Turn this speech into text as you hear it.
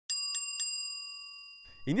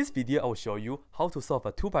In this video, I will show you how to solve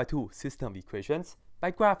a 2x2 system of equations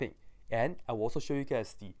by graphing, and I will also show you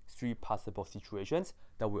guys the 3 possible situations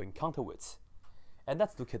that we'll encounter with. And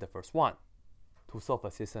let's look at the first one. To solve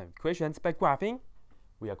a system of equations by graphing,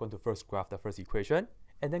 we are going to first graph the first equation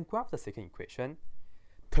and then graph the second equation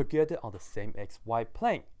together on the same xy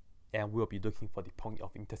plane, and we'll be looking for the point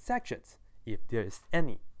of intersections if there is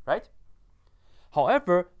any, right?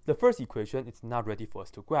 However, the first equation is not ready for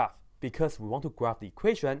us to graph because we want to graph the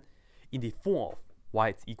equation in the form of y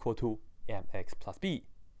is equal to mx plus b.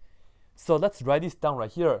 So let's write this down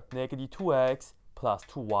right here. Negative 2x plus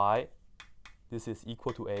 2y. This is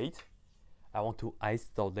equal to 8. I want to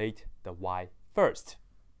isolate the y first.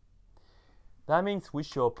 That means we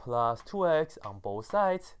show plus 2x on both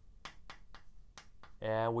sides.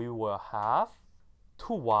 And we will have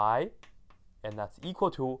 2y, and that's equal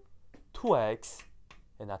to 2x,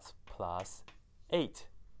 and that's plus 8.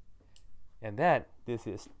 And then this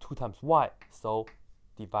is 2 times y, so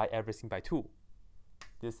divide everything by 2.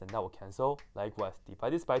 This and that will cancel. Likewise,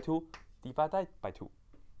 divide this by 2, divide that by 2.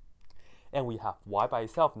 And we have y by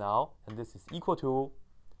itself now, and this is equal to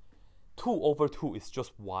 2 over 2 is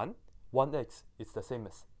just 1. 1x is the same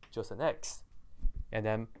as just an x. And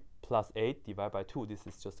then plus 8 divided by 2, this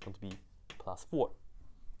is just going to be plus 4.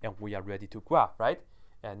 And we are ready to graph, right?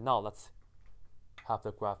 And now let's have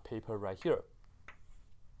the graph paper right here.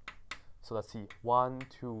 So let's see, 1,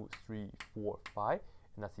 2, 3, 4, 5.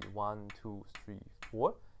 And let's see, 1, 2, 3,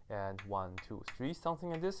 4. And 1, 2, 3,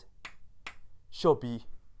 something like this should be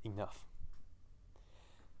enough.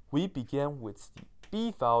 We begin with the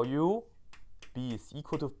b value. B is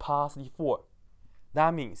equal to positive 4.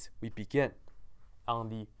 That means we begin on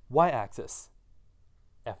the y-axis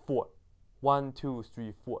at 4. 1, 2,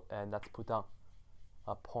 3, 4. And let's put down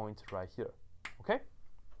a point right here. Okay?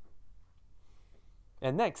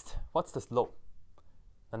 And next, what's the slope?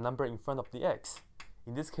 The number in front of the x.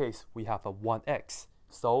 In this case, we have a 1x.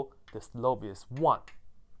 So the slope is 1.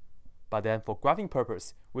 But then for graphing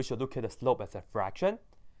purpose, we should look at the slope as a fraction.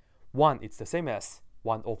 1 is the same as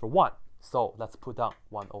 1 over 1. So let's put down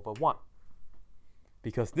 1 over 1.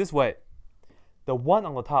 Because this way, the 1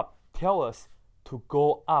 on the top tells us to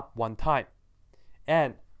go up 1 time.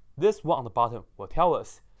 And this 1 on the bottom will tell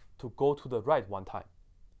us to go to the right 1 time.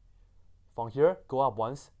 From here, go up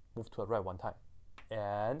once, move to the right 1 time.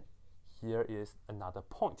 And here is another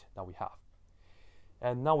point that we have.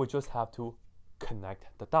 And now we just have to connect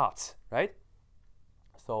the dots, right?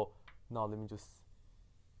 So now let me just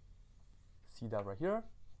see that right here.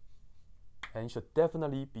 And you should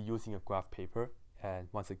definitely be using a graph paper. And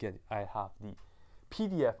once again, I have the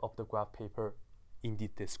PDF of the graph paper in the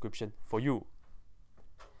description for you.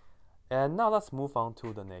 And now let's move on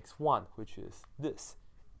to the next one, which is this.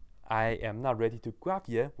 I am not ready to graph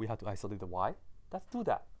yet. We have to isolate the y. Let's do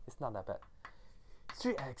that. It's not that bad.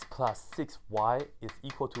 3x plus 6y is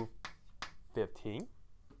equal to 15.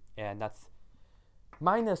 And that's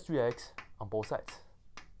minus 3x on both sides.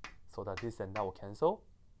 So that this and that will cancel.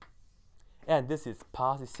 And this is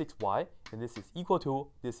positive 6y. And this is equal to,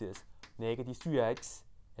 this is negative 3x.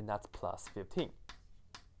 And that's plus 15.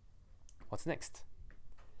 What's next?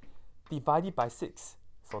 Divided by 6.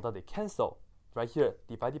 So that they cancel. Right here,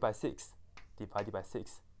 divided by 6, divided by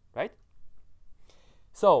 6, right?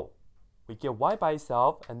 So we get y by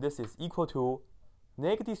itself, and this is equal to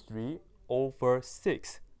negative 3 over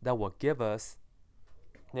 6. That will give us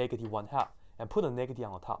negative 1/2. And put a negative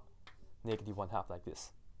on the top, negative 1/2 like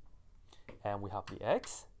this. And we have the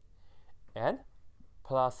x, and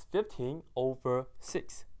plus 15 over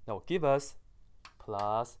 6. That will give us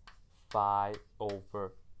plus 5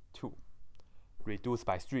 over 2. Reduced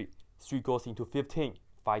by 3. 3 goes into 15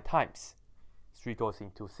 5 times. 3 goes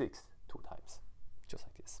into 6 2 times. Just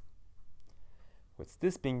like this. With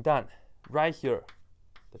this being done, right here,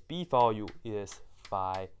 the b value is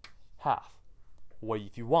 5/2. Or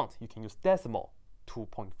if you want, you can use decimal,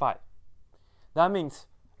 2.5. That means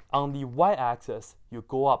on the y-axis, you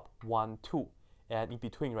go up 1, 2. And in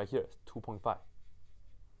between right here is 2.5.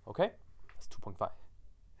 Okay? That's 2.5.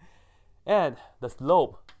 And the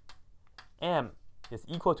slope, m, is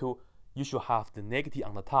equal to, you should have the negative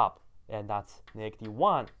on the top, and that's negative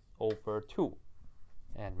 1 over 2.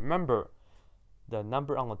 And remember, the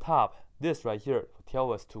number on the top, this right here, will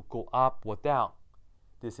tell us to go up or down.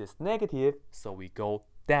 This is negative, so we go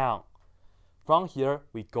down. From here,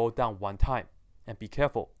 we go down 1 time. And be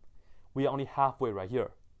careful, we are only halfway right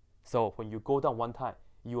here. So when you go down 1 time,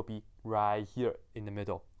 you will be right here in the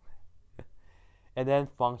middle. And then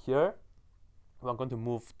from here, we're going to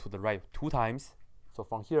move to the right 2 times. So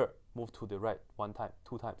from here, move to the right 1 time,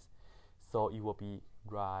 2 times. So it will be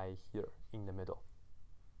right here in the middle.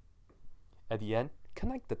 at the end,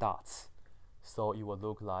 connect the dots. So it will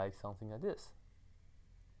look like something like this.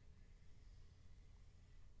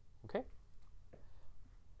 Okay?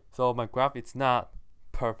 So my graph is not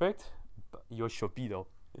perfect, but yours should be though,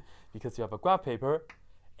 because you have a graph paper.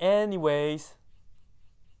 Anyways,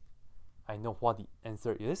 I know what the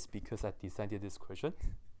answer is because I designed this question.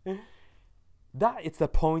 That is the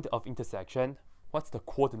point of intersection. What's the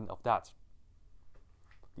coordinate of that?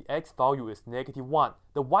 The x value is -1.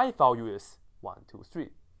 The y value is 1, 2,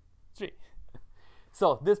 3.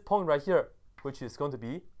 So this point right here, which is going to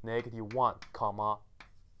be -1, comma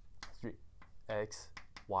 3, x,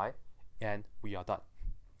 y, and we are done.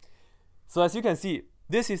 So as you can see,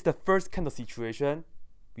 this is the first kind of situation.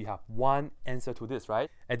 We have one answer to this, right?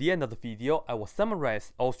 At the end of the video, I will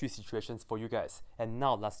summarize all 3 situations for you guys. And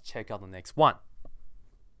now let's check out the next one.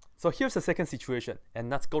 So here's the second situation, and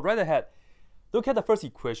let's go right ahead. Look at the first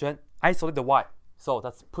equation, isolate the y. So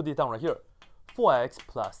let's put it down right here. 4x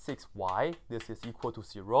plus 6y, this is equal to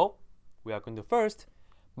 0. We are going to first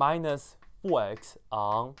minus 4x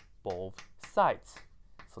on both sides.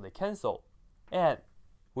 So they cancel. And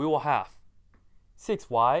we will have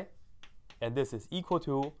 6y, and this is equal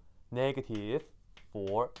to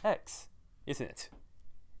 -4x, isn't it?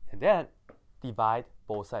 And then divide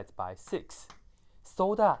both sides by 6,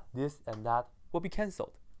 so that this and that will be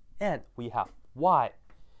cancelled. And we have y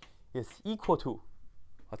is equal to,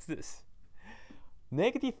 what's this?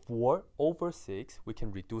 -4 over 6, we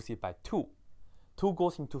can reduce it by 2. 2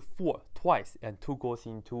 goes into 4 twice, and 2 goes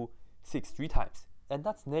into 6 3 times. And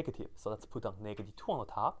that's negative, so let's put down -2 on the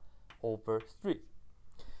top over 3.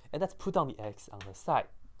 And let's put down the x on the side.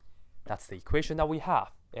 That's the equation that we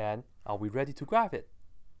have. And are we ready to graph it?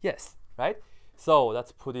 Yes, right? So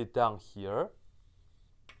let's put it down here.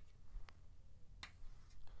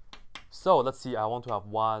 So let's see, I want to have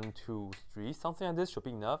 1, 2, 3, something like this should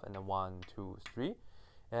be enough. And then 1, 2, 3,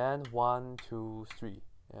 and 1, 2, 3.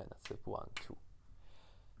 And that's it, 1, 2.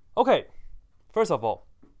 Okay, first of all,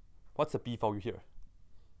 what's the b value here?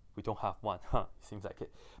 We don't have one, seems like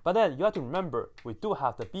it. But then you have to remember, we do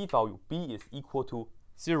have the b value. B is equal to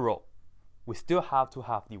 0. We still have to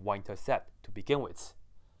have the y-intercept to begin with.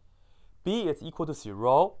 B is equal to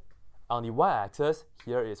 0. On the y-axis,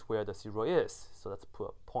 here is where the 0 is. So let's put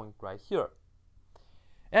a point right here.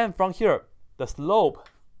 And from here, the slope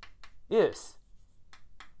is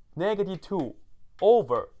 -2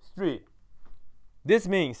 over 3. This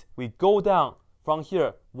means we go down from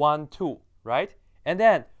here 1, 2, right? And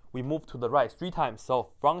then we move to the right 3 times.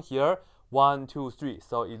 So from here, 1, 2, 3.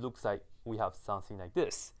 So it looks like we have something like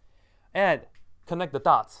this. And connect the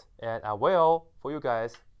dots. And I will, for you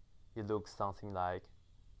guys, it looks something like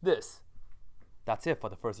this. That's it for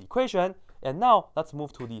the first equation. And now let's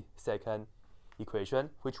move to the second equation,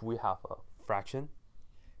 which we have a fraction.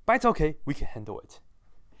 But it's okay, we can handle it.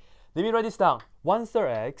 Let me write this down. 1/3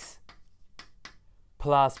 x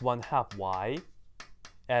plus 1/2 y.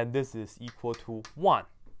 And this is equal to 1.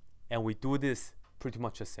 And we do this pretty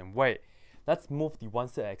much the same way. Let's move the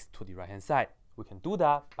 1/3 x to the right hand side. We can do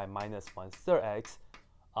that by minus 1/3 x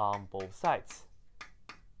on both sides.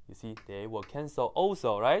 You see, they will cancel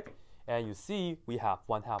also, right? And you see, we have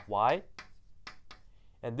 1/2 y.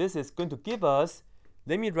 And this is going to give us,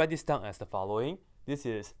 let me write this down as the following. This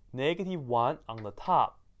is -1 on the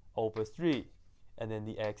top over 3. And then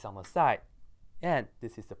the x on the side. And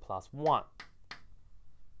this is the +1.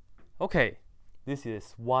 Okay, this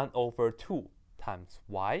is 1 over 2 times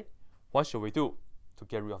y. What should we do to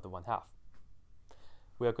get rid of the 1/2?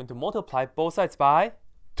 We are going to multiply both sides by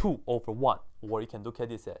 2 over 1. Or you can look at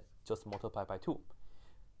this as just multiply by 2.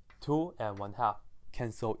 2 and 1/2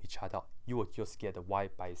 cancel each other out. You will just get the y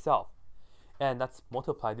by itself. And let's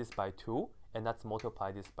multiply this by 2. And let's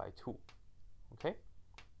multiply this by 2. Okay?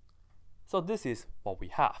 So this is what we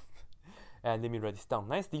have. And let me write this down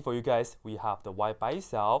nicely for you guys. We have the y by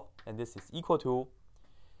itself, and this is equal to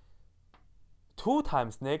 2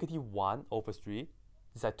 times -1 over 3.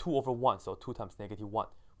 It's like 2 over 1, so 2 times -1.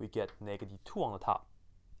 We get -2 on the top.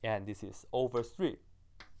 And this is over 3.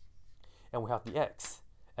 And we have the x.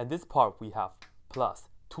 And this part we have plus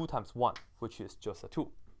 2 times 1, which is just a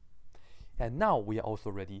 2. And now we are also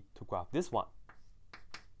ready to graph this one.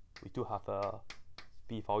 We do have a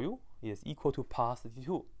b value is equal to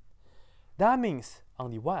 +2. That means on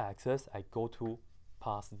the y-axis, I go to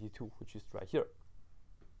 +2, which is right here.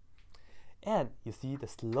 And you see the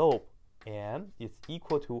slope, and it's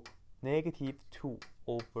equal to -2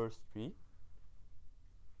 over 3.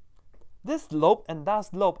 This slope and that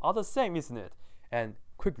slope are the same, isn't it? And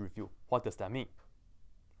quick review, what does that mean?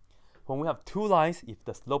 When we have two lines, if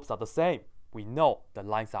the slopes are the same, we know the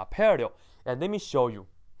lines are parallel. And let me show you.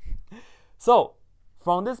 So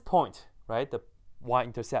from this point, right, the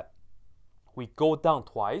y-intercept, we go down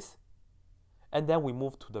twice, and then we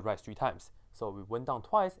move to the right 3 times. So we went down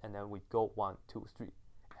twice, and then we go 1, 2, 3.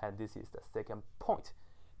 And this is the second point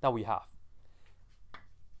that we have.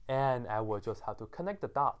 And I will just have to connect the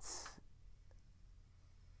dots.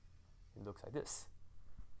 It looks like this.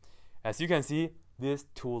 As you can see, these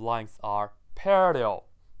 2 lines are parallel.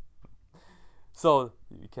 So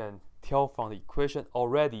you can tell from the equation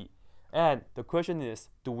already. And the question is,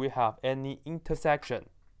 do we have any intersection?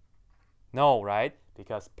 No, right?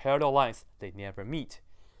 Because parallel lines, they never meet.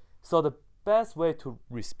 So the best way to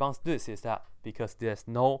respond to this is that because there's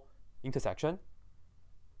no intersection,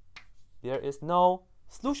 there is no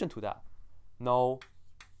solution to that. No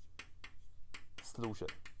solution.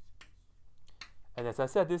 And as I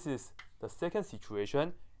said, this is the second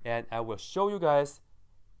situation, and I will show you guys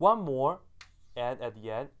one more, and at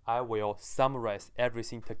the end, I will summarize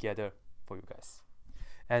everything together for you guys.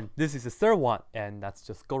 And this is the third one, and let's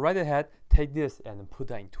just go right ahead, take this and put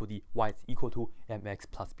that into the y is equal to mx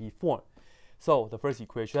plus b form. So the first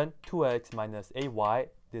equation, 2x minus 8y,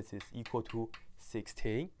 this is equal to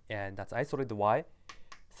 16, and that's isolate the y.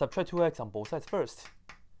 Subtract 2x on both sides first.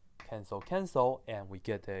 Cancel, cancel, and we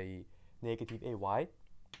get a negative 8y.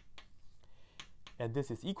 And this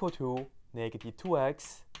is equal to negative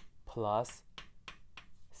 2x plus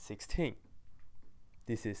 16.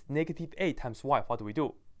 This is negative 8 times y. What do we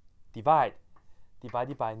do? Divide.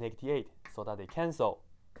 Divided by negative 8 so that they cancel.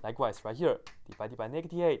 Likewise, right here, divided by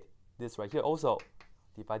negative 8. This right here also,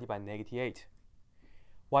 divided by negative 8.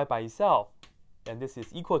 Y by itself, and this is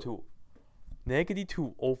equal to negative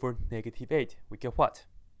 2 over negative 8. We get what?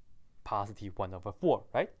 Positive 1 over 4,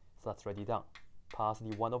 right? So let's write it down.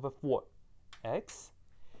 Positive 1 over 4 x,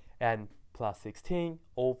 and plus 16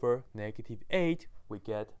 over negative 8, we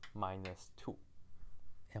get minus 2.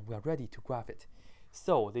 And we are ready to graph it.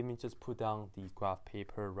 So let me just put down the graph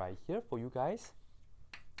paper right here for you guys.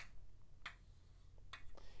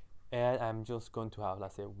 And I'm just going to have,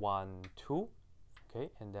 let's say, 1, 2, okay,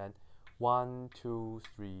 and then 1, 2,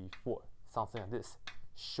 3, 4, something like this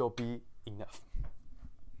should be enough.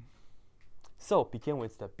 So begin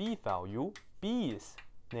with the b value. B is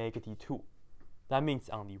negative 2. That means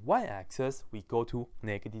on the y-axis, we go to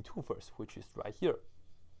negative 2 first, which is right here.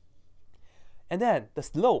 And then the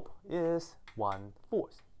slope is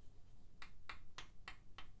 1/4.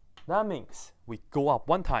 That means we go up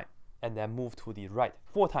 1 time and then move to the right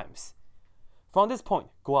 4 times. From this point,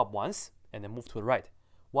 go up once and then move to the right.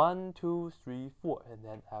 1, 2, 3, 4, and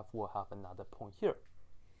then we'll have another point here.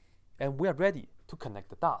 And we are ready to connect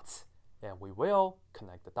the dots. And we will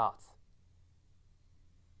connect the dots.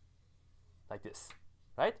 Like this,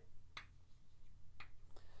 right?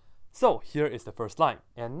 So here is the first line.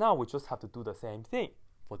 And now we just have to do the same thing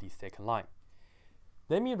for the second line.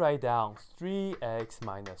 Let me write down 3x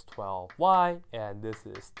minus 12y, and this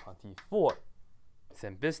is 24.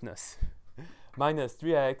 Same business. Minus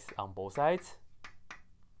 3x on both sides.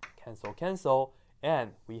 Cancel, cancel.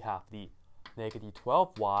 And we have the negative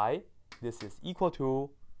 12y. This is equal to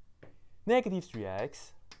negative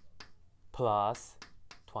 3x plus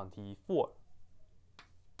 24.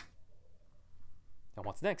 And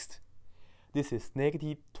what's next? This is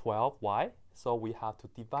negative 12y, so we have to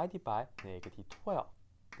divide it by negative 12.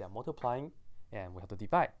 They are multiplying, and we have to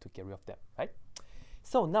divide to get rid of them, right?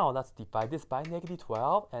 So now let's divide this by negative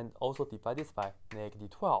 12 and also divide this by negative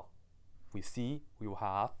 12. We see we will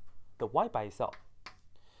have the y by itself.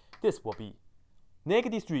 This will be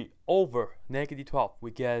negative 3 over negative 12.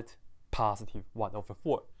 We get positive 1 over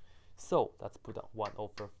 4. So let's put down 1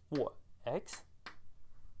 over 4x.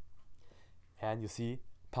 And you see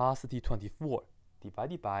positive 24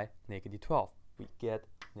 divided by negative 12. We get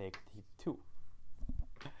negative 2.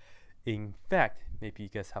 In fact, maybe you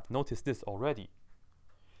guys have noticed this already.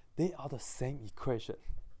 They are the same equation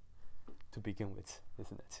to begin with,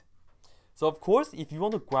 isn't it? So of course, if you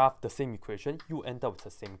want to graph the same equation, you end up with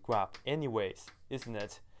the same graph anyways, isn't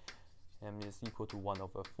it? M is equal to 1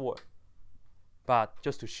 over 4. But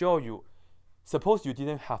just to show you, suppose you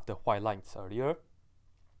didn't have the white lines earlier,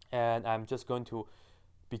 and I'm just going to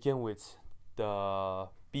begin with the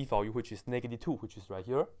b value, which is negative 2, which is right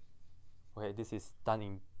here. Okay, this is done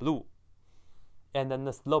in blue. And then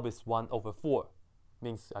the slope is 1 over 4.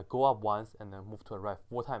 Means I go up once and then move to the right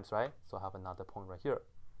 4 times, right? So I have another point right here.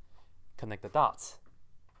 Connect the dots.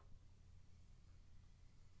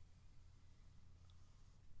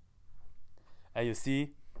 And you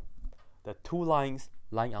see the 2 lines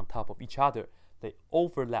lying on top of each other. They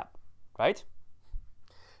overlap, right?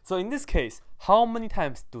 So in this case, how many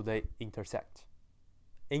times do they intersect?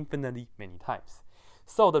 Infinitely many times.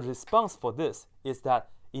 So the response for this is that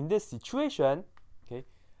in this situation, okay,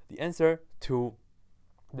 the answer to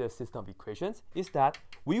the system of equations is that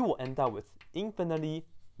we will end up with infinitely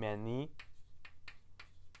many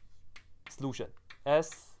solution.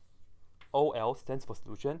 SOL stands for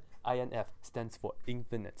solution, INF stands for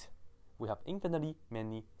infinite. We have infinitely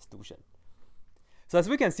many solutions. So as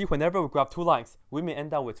we can see, whenever we graph two lines, we may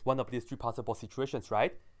end up with one of these three possible situations,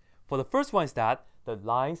 right? For the first one is that the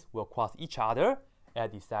lines will cross each other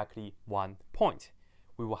at exactly one point.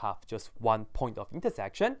 We will have just one point of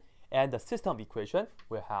intersection, and the system of equation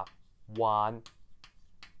will have one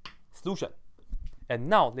solution. And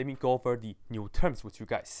now let me go over the new terms with you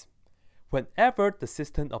guys. Whenever the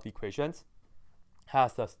system of equations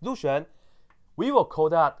has a solution, we will call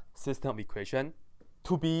that system of equation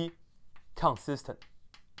to be consistent.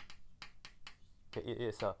 Okay, it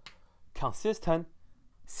is a consistent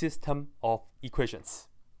system of equations.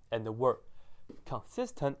 And the word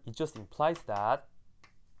consistent, it just implies that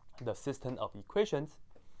the system of equations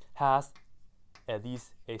has at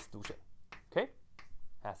least a solution. Okay,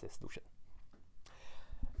 has a solution.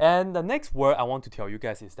 And the next word I want to tell you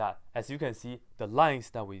guys is that, as you can see, the lines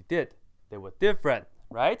that we did, they were different,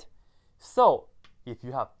 right? So if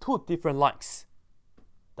you have two different lines,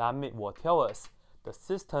 that will tell us the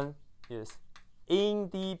system is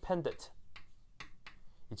independent.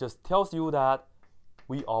 It just tells you that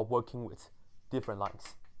we are working with different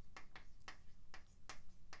lines.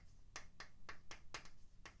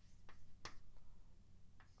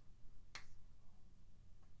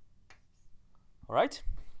 All right.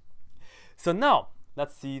 So now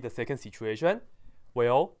let's see the second situation.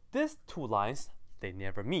 Well, these two lines, they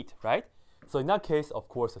never meet, right? So in that case, of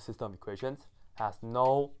course, the system of equations has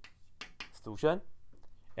no solution.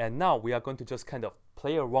 And now we are going to just kind of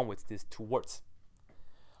play around with these two words.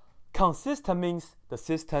 Consistent means the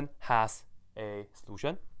system has a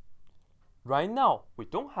solution. Right now, we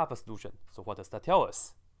don't have a solution. So what does that tell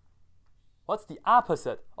us? What's the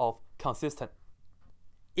opposite of consistent?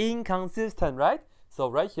 Inconsistent, right? So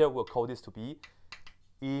right here, we'll call this to be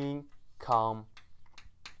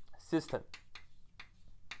inconsistent.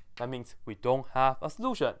 That means we don't have a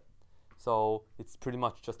solution. So it's pretty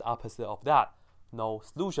much just the opposite of that. No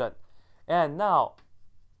solution. And now,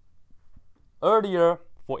 earlier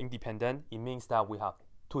for independent, it means that we have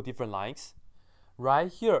two different lines. Right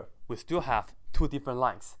here, we still have two different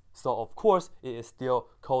lines. So of course, it is still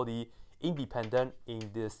called the independent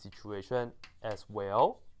in this situation as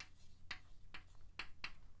well.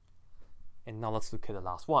 And now let's look at the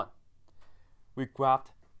last one. We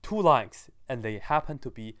graphed two lines and they happen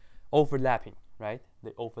to be overlapping, right?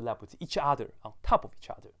 They overlap with each other on top of each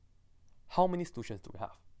other. How many solutions do we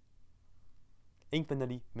have?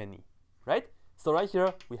 Infinitely many, right? So right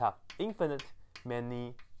here, we have infinite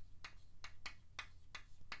many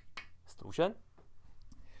solution.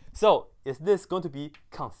 So is this going to be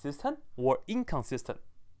consistent or inconsistent?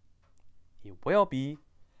 It will be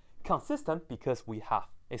consistent because we have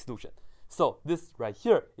a solution. So this right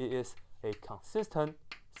here, it is a consistent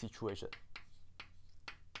situation.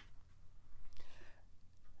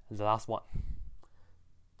 The last one.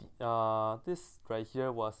 This right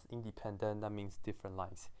here was independent, that means different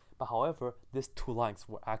lines. But however, these two lines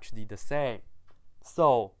were actually the same.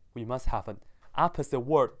 So we must have an opposite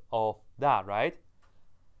word of that, right?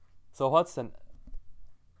 So what's an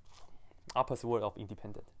opposite word of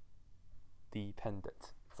independent?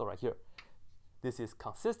 Dependent. So right here, this is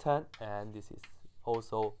consistent and this is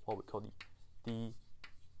also what we call the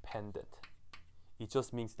dependent. It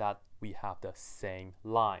just means that we have the same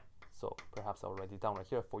line. So perhaps I'll write it down right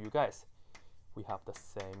here for you guys. We have the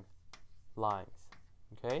same lines,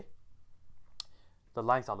 okay? The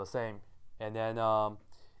lines are the same. And then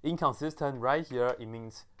inconsistent right here, it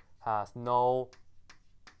means has no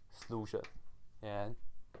solution. And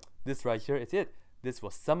this right here is it. This will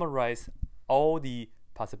summarize all the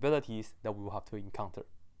possibilities that we will have to encounter.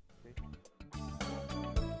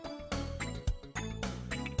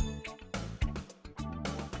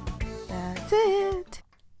 That's it.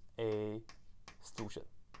 A solution.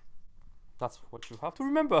 That's what you have to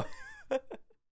remember.